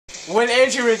When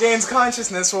Andrew regains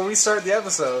consciousness, we'll restart the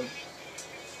episode.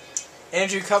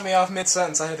 Andrew cut me off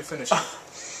mid-sentence. I had to finish it.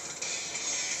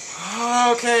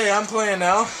 Okay, I'm playing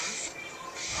now.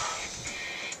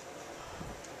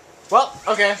 Well,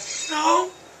 okay. No.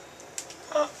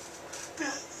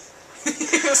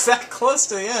 He was that close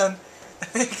to the end.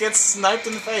 He gets sniped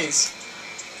in the face.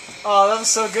 Oh, that was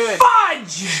so good.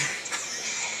 Fudge!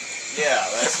 Yeah,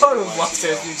 that's I what would we have want loved to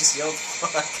it know. if you just yelled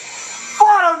fuck.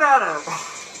 Watermelon!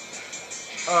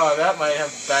 Oh, that might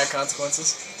have bad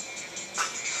consequences.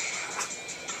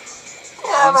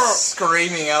 Damn I'm it!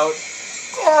 screaming out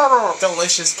Damn it!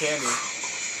 delicious candy.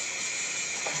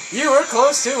 You were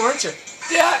close too, weren't you?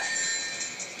 Yeah.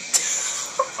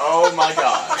 Oh my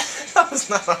god. That was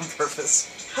not on purpose.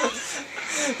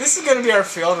 This is gonna be our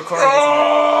failed recording. We're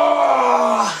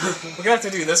gonna have to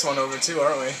do this one over too,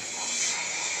 aren't we?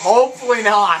 Hopefully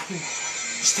not.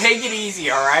 Just take it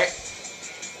easy, alright?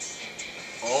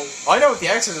 Oh, I know what the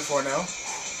X's are for now.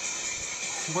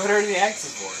 What are the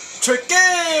X's for?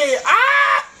 Tricky!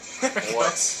 Ah!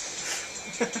 What?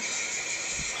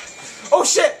 Oh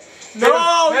shit! No,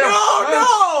 Hit him, hit him, no, hit him.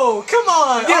 no! Come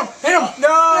on! Hit him! Hit him!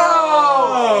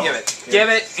 No! Give it. Give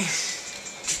it.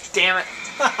 Damn it.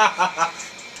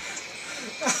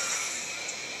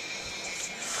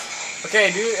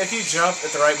 Okay, dude, if you jump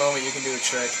at the right moment, you can do a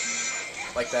trick.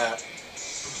 Like that.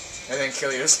 And then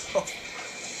kill yourself.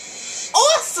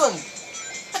 Awesome!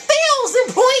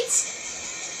 1,000 points!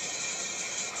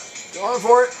 Going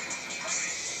for it.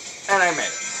 And I made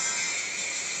it.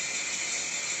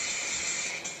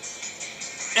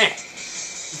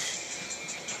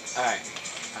 Alright.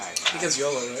 Alright. Because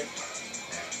YOLO, right?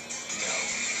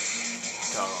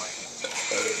 No.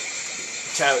 Totally.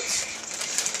 Totes.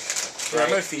 Yeah, I'm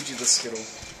gonna feed you the Skittle.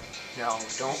 No,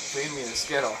 don't feed me the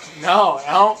Skittle. No,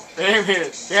 don't feed me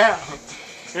the Skittle.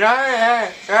 You're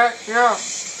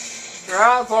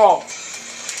asshole.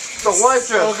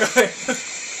 Delicious. Okay.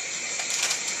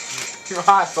 You're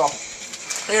asshole.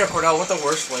 Here, Cordell, what the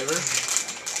worst flavor?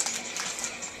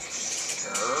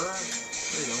 Sure.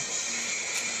 There you go.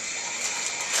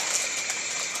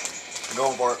 I'm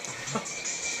going for it.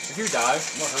 If you die,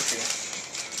 I'm gonna hurt you.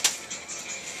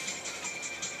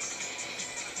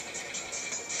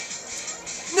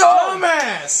 No!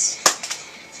 Dumbass!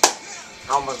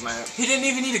 Almost made it. He didn't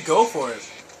even need to go for it.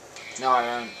 No, I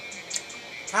didn't.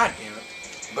 God damn it.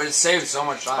 But it saved so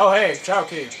much time. Oh, hey, Chow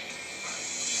Key.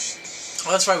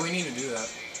 Oh, that's right, we need to do that.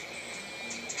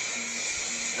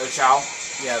 The chow.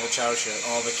 Yeah, the Chow shit.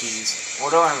 All the keys. We'll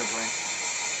do it in between.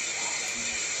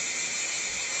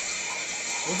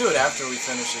 We'll do it after we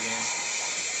finish the game.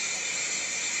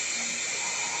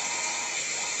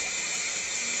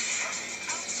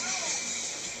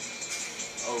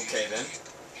 Okay then.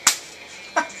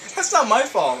 That's not my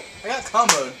fault. I got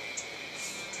comboed.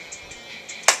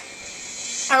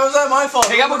 How was that my fault?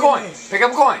 Pick up a Look at coin. me. Pick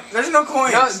up a coin. There's no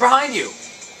coins. No, it's behind you.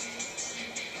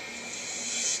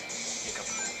 Pick up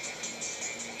a coin.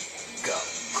 Go.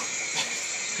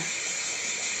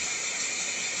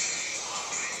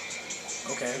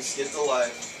 Okay. Just get the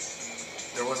life.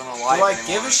 There wasn't a life Do I anymore.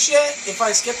 give a shit if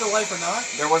I skip the life or not?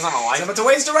 There wasn't a I'm life. about to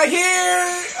waste it right here!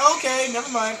 Okay,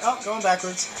 never mind. Oh, going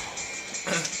backwards.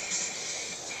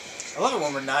 I love it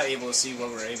when we're not able to see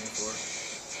what we're aiming for.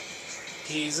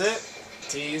 Tease it.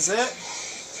 Tease it.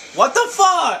 What the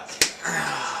fuck?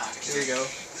 Here we go.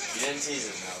 You didn't tease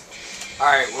it now.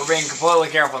 Alright, we're being completely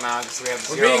careful now because we have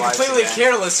We're 0 being lives completely again.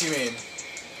 careless, you mean?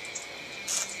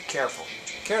 Careful.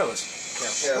 Careless.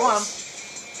 Careful. Go on.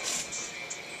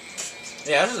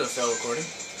 Yeah, this is a failed recording.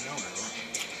 No, no.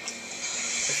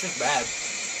 It's just bad.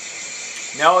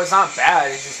 No, it's not bad.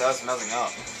 It's just us messing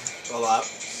up. A lot.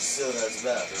 Still that's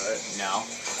bad, right? No.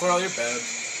 Cordell, you're bad.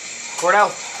 Cordell.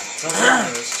 Don't be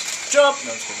embarrassed. Jump!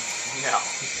 No, just kidding. No.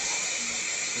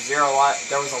 0 life.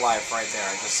 There was a life right there.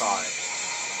 I just saw it.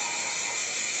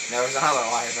 There was another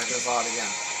life. I just saw it again.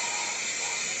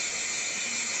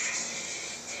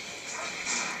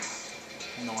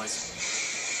 Noise.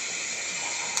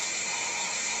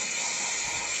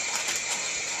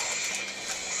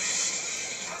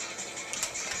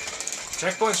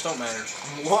 Checkpoints don't matter.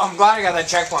 Well, I'm glad I got that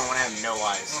checkpoint when I have no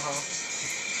lives.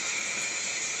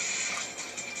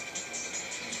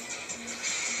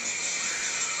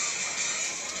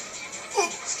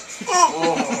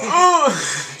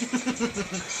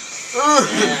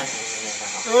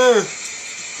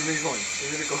 Give me the coin. Give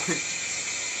me the coin.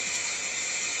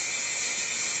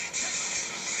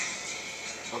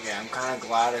 Okay, I'm kind of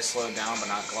glad I slowed down, but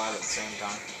not glad at the same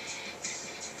time.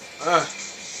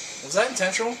 Was that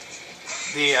intentional?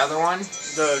 The other one?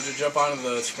 To jump onto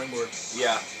the springboard.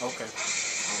 Yeah. Okay.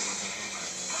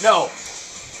 No!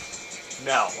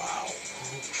 No. Wow.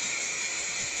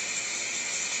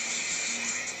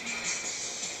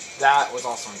 That was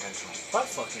also intentional. Butt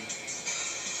fucking.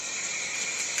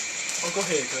 Oh, go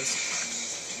ahead, cuz.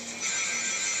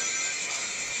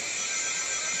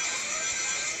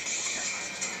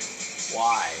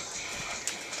 Why?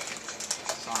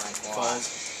 Sonic, why? Balls.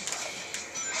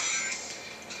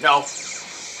 No.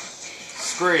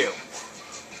 Screw you.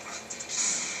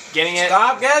 Getting it?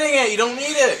 Stop getting it! You don't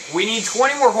need it! We need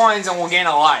 20 more coins and we'll gain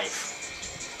a life.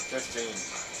 15.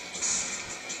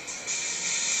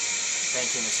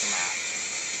 Thank you, Mr. Math.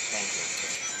 Thank you.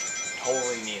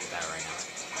 Totally needed that right now.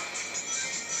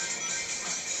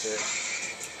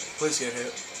 Please get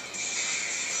hit.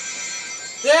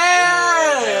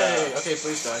 Yay! Okay,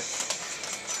 please die.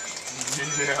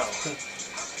 No.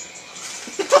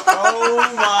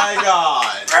 Oh my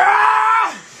god.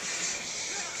 Ah!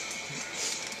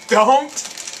 Don't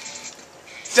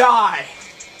die.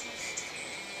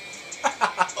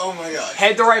 Oh my god.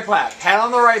 Head the right path. Head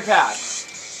on the right path.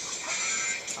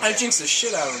 I jinxed the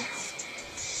shit out of him.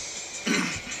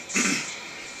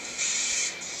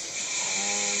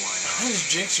 I just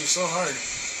jinxed you so hard.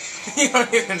 You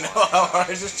don't even know how hard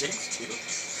I just jinxed you.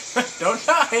 Don't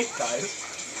die, guys.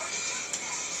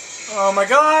 Oh my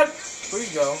god! Please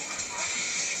go.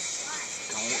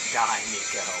 Don't die,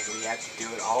 Nico. We have to do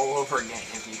it all over again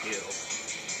if you do.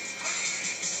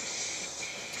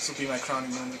 This will be my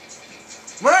crowning moment.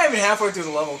 We're not even halfway through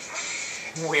the level.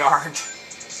 We aren't.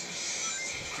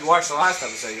 If you watch the last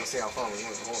episode, you'll see how far we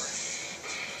were before.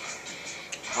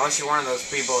 Unless you're one of those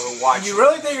people who watch... You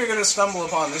really think you're gonna stumble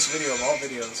upon this video of all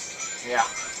videos? Yeah.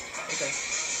 Okay.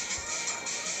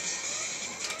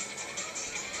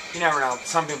 You never know.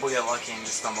 Some people get lucky and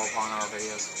just stumble upon our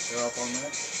videos. They're up on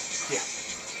that? Yeah.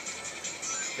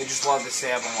 They just love to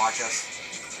stay up and watch us.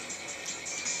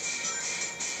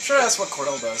 Sure, that's what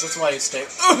Cordell does. That's why he stayed.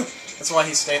 That's why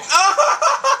he stayed.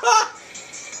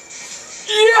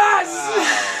 Yes!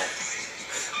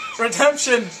 Wow.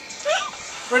 Redemption!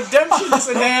 Redemption is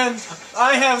at hand!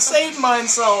 I have saved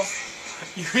myself!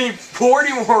 You need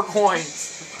 40 more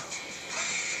coins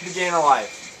to gain a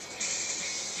life.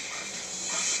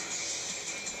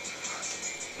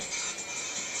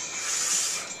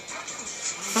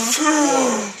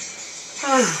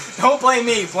 Don't blame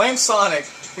me, blame Sonic.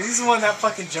 He's the one that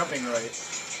fucking jumping right.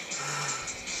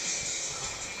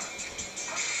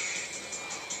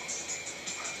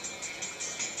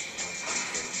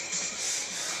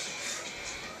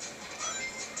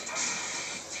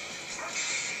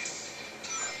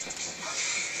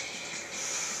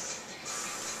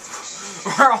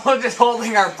 We're all just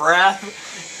holding our breath.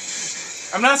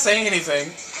 I'm not saying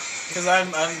anything, because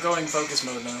I'm going focus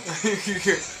mode now.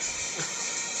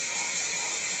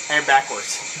 And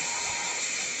backwards.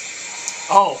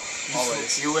 Oh,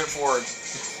 Always. You went forward.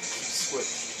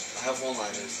 Switch. I have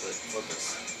one-liners, but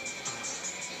focus.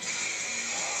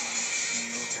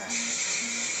 Okay.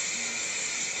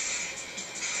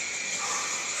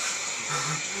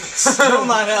 Still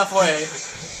not halfway.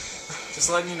 Just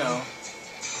letting you know.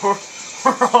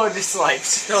 We're all just like...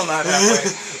 Still not halfway.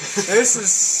 This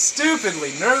is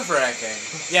stupidly nerve-wracking.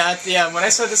 Yeah, when I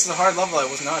said this is a hard level, I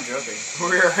was not joking.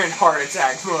 We're in heart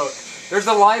attack mode. There's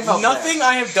a life up Nothing there.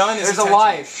 I have done is There's a intentional.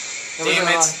 life.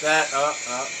 Damn it, that,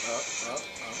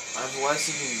 Unless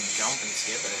you can jump and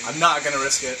skip it. I'm not gonna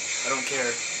risk it. I don't care.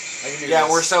 I can do Yeah,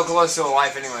 this. we're so close to a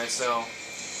life anyway, so... Oh,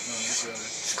 this other.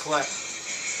 Just collect.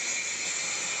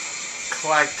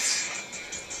 Collect.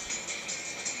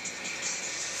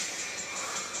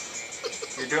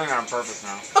 You're doing it on purpose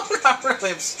now. I'm not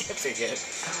really skipping it.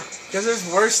 Because there's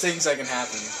worse things that can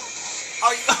happen.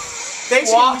 Oh, thanks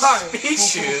Why? for speed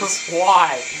shoes.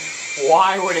 Why?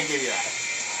 Why would it give you that?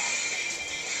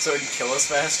 So it can kill us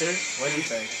faster? What do you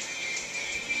think?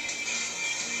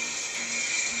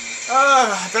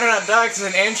 I better not die because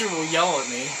then Andrew will yell at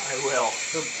me. I will.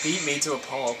 He'll beat me to a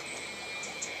pulp.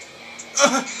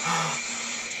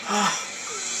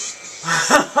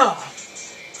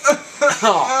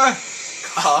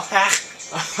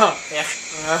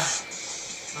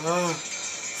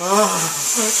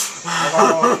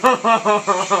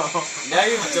 Now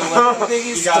you've delivered.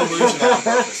 You gotta lose that on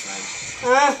purpose, man.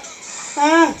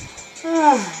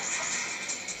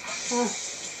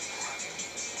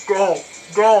 Go.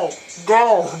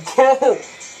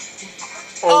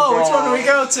 Oh, which one do we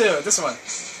go to? This one.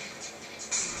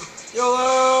 YOLO!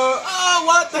 Oh,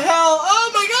 what the hell?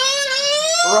 Oh my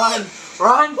god!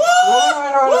 Run!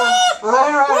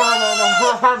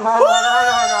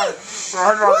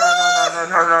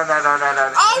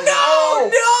 Oh no!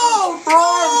 No!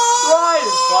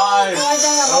 Fine.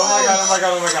 Oh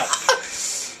my god.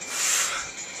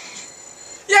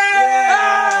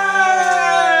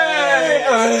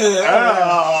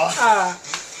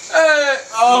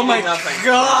 Oh my nothing.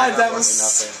 god, that was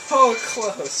Nothing. so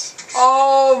close.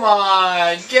 Oh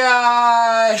my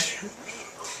god!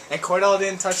 And Cordell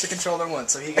didn't touch the controller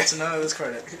once, so he gets none of this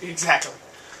credit. Exactly.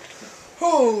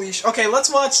 Holy sh... Okay, let's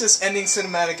watch this ending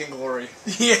cinematic in glory.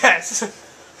 Yes!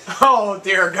 Oh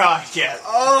dear god, yes.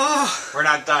 Oh. We're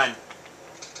not done.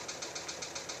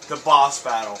 The boss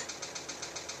battle.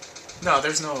 No,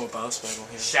 there's no boss battle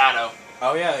here. Shadow.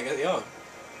 Oh yeah, I guess, yo.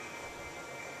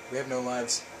 We have no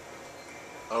lives.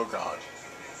 Oh god.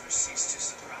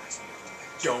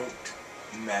 Don't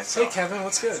mess Hey up. Kevin,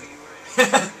 what's good?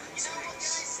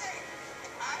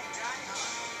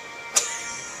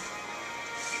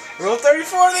 Rule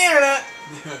 34 on the internet!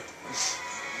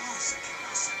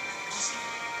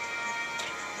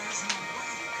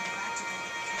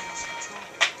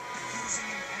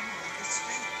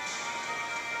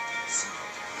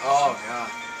 Oh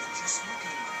god.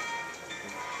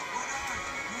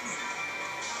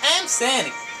 I'm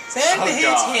Sonic. Sonic Oh, the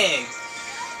God. Hedgehog.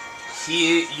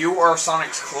 You are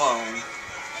Sonic's clone.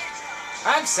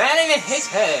 I'm Sonic the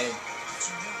Hedgehog.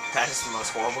 That is the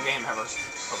most horrible game ever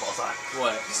of all time.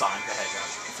 What? Sonic the Hedgehog.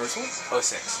 The first one?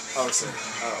 06. Oh, sorry.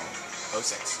 Oh.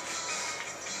 06.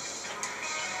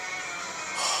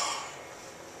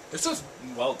 This was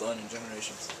well done in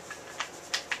Generations.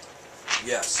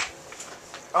 Yes.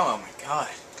 Oh my god.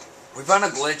 We found a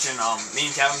glitch in, me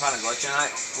and Kevin found a glitch in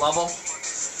that level.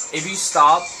 If you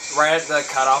stop right at the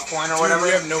cutoff point or Dude, whatever.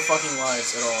 we have no fucking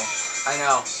lives at all. I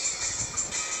know.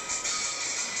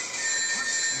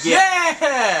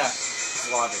 Yeah! It's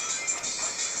logic.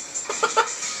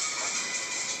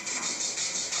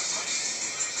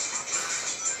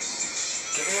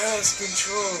 Chaos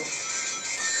control.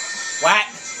 What?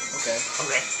 Okay.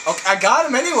 Okay. Okay, I got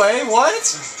him anyway. What?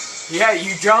 Yeah,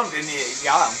 you jumped and you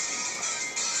got him.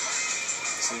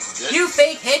 You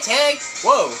fake hedgehog!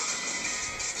 Whoa.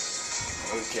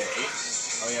 Okay.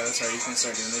 Oh yeah, that's right. You can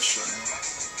start doing this shit now.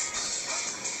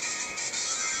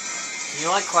 Can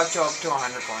you like collect you up to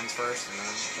 100 coins first and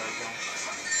then start going?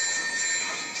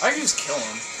 I can just kill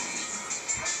him.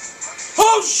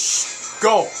 Oh sh!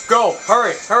 Go! Go!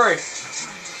 Hurry! Hurry!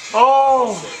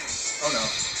 Oh! Oh no.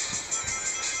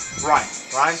 Run!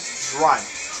 Run! Just run!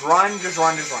 Just run! Just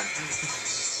run! Just run!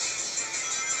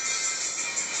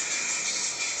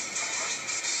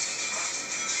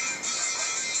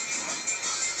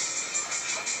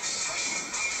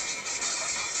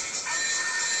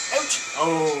 Ouch!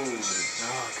 Oh!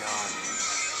 Oh god.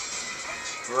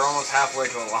 We're almost halfway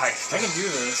to a life. I can do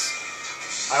this.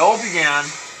 I hope you can.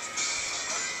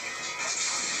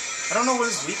 I don't know what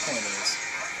his weak point is.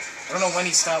 I don't know when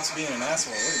he stops being an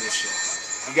asshole. Look at this shit.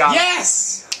 You got it.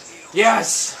 Yes!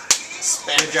 Yes!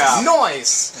 Good job.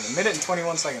 Nice! In a minute and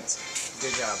 21 seconds.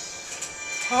 Good job.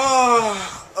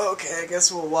 Oh, okay, I guess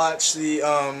we'll watch the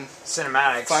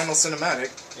Cinematics. final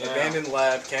cinematic. Yeah. Abandoned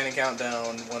lab, cannon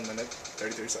countdown, 1 minute,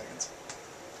 33 seconds.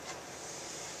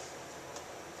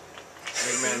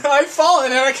 Eggman. I've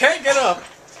fallen and I can't get up.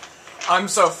 I'm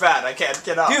so fat, I can't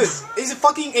get up. Dude, he's a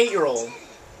fucking 8-year-old.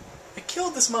 I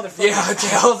killed this motherfucker. Yeah,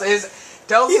 Tails is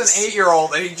an He's-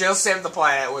 8-year-old and he just saved the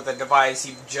planet with a device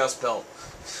he just built.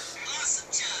 Awesome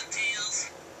job, Tails.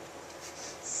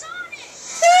 Sonic!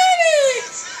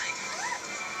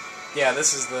 Yeah,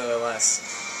 this is the last.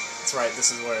 That's right,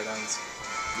 this is where it ends.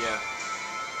 Yeah.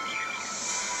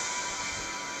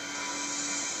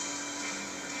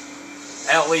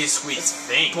 At least we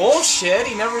think. Bullshit,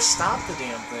 he never stopped the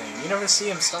damn thing. You never see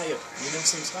him stop it. You never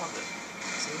see him stop it.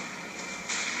 See?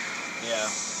 Yeah.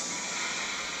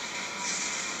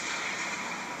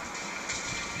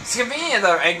 It's convenient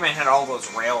that Eggman had all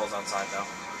those rails outside, though.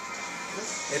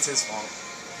 It's his fault.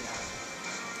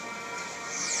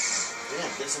 Damn,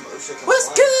 get some OSHA compliance. What's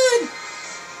good?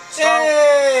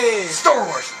 Yay! Star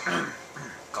Wars!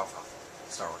 Cough, cough.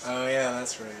 Star Wars. Oh yeah,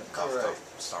 that's right. Cough, Alright.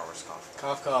 cough. Star Wars, cough.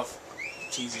 Cough, cough.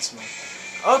 Cheesy smoke.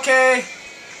 Okay.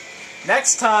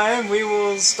 Next time we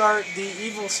will start the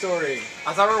evil story.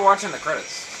 I thought we were watching the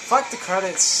credits. Fuck the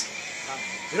credits.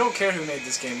 We don't care who made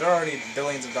this game. They're already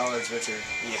billions of dollars richer.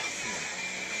 Yeah.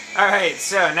 Alright,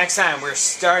 so next time we're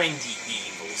starting the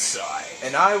evil side.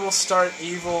 And I will start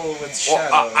evil with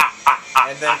Shadow.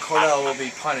 And then Cordell will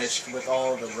be punished with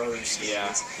all the Rose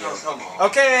skills. Yeah. Oh, come on.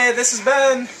 Okay, this has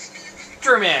been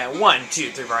Drewman, 1,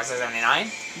 2, 3, 4, 5, 6, 7, 8,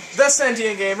 9. the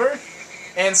Sentient Gamer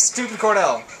and Stupid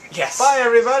Cordell. Yes. Bye,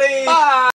 everybody. Bye.